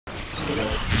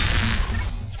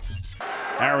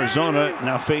Arizona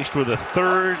now faced with a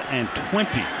 3rd and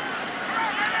 20.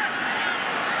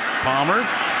 Palmer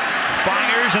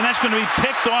fires, and that's going to be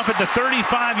picked off at the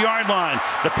 35-yard line.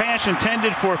 The pass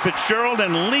intended for Fitzgerald,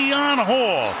 and Leon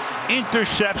Hall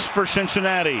intercepts for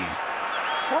Cincinnati.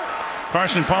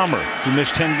 Carson Palmer, who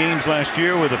missed 10 games last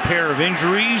year with a pair of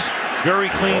injuries. Very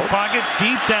clean pocket,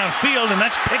 deep downfield, and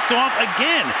that's picked off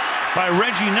again by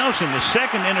Reggie Nelson, the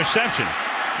 2nd interception.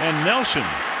 And Nelson,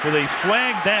 with a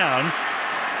flag down,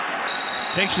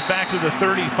 takes it back to the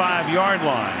 35-yard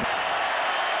line.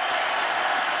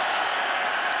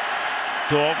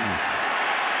 Dalton,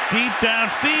 deep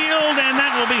downfield, and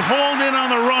that will be hauled in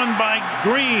on the run by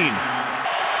Green.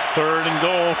 3rd and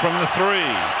goal from the 3.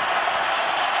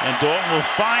 And Dalton will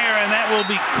fire, and that will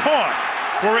be caught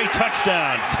for a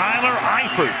touchdown. Tyler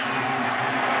Eifert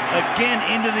again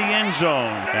into the end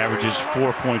zone. Averages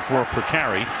 4.4 per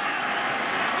carry.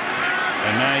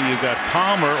 And now you've got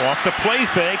Palmer off the play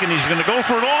fake, and he's going to go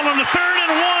for it all on the 3rd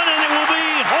and 1, and it will be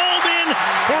hauled in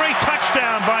for a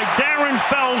touchdown by Darren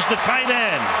Fells, the tight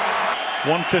end.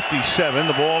 1:57.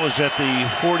 The ball is at the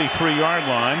 43-yard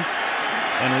line.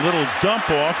 And a little dump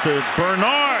off to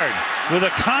Bernard with a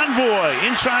convoy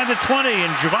inside the 20.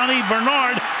 And Giovanni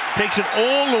Bernard takes it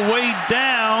all the way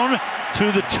down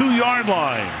to the 2-yard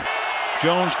line.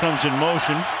 Jones comes in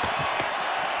motion.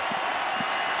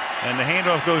 And the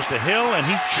handoff goes to Hill, and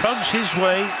he chugs his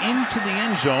way into the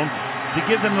end zone to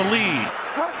give them the lead.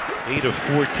 8 of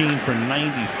 14 for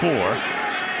 94.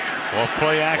 Off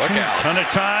play action, ton of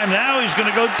time. Now he's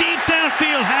going to go deep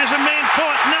downfield, has a man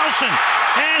caught, Nelson,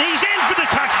 and he's in for the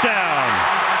touchdown.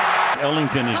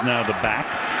 Ellington is now the back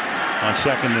on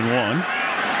 2nd and 1.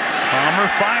 Palmer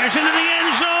fires into the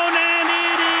end zone, and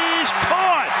it is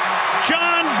caught.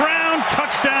 John Brown,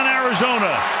 touchdown,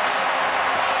 Arizona.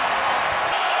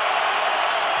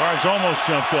 Carr's almost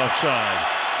jumped offside.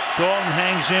 Dalton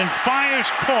hangs in,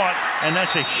 fires, caught, and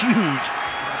that's a huge,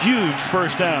 huge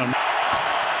first down.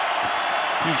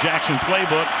 Hugh Jackson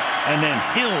playbook, and then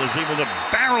Hill is able to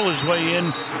barrel his way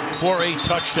in for a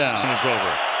touchdown. It's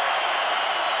over.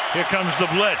 Here comes the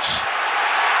blitz.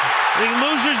 He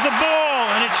loses the ball,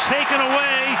 and it's taken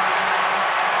away.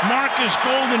 Marcus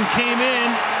Golden came in,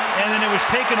 and then it was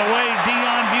taken away.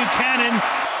 Deion Buchanan.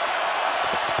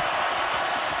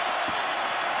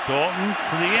 Dalton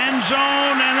to the end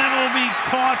zone, and that will be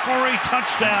caught for a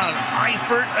touchdown.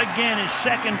 Eifert again, his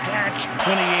 2nd catch,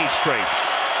 28 straight.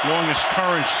 Longest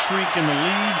current streak in the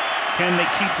league. Can they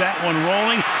keep that one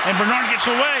rolling? And Bernard gets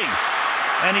away,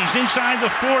 and he's inside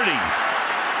the 40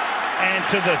 and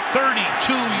to the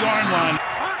 32-yard line.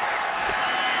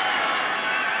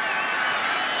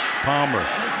 Palmer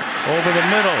over the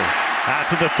middle out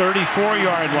to the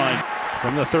 34-yard line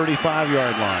from the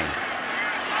 35-yard line.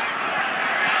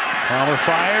 Palmer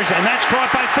fires, and that's caught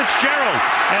by Fitzgerald,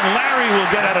 and Larry will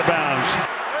get out of bounds.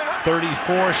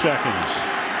 34 seconds.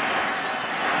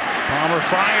 Palmer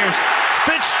fires.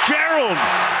 Fitzgerald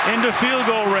into field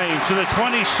goal range to the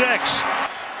 26.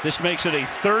 This makes it a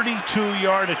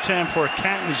 32-yard attempt for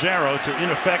Catanzaro to, in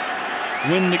effect,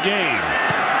 win the game.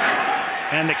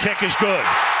 And the kick is good.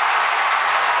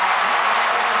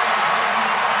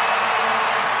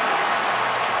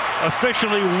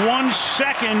 Officially 1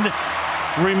 second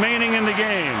remaining in the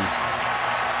game.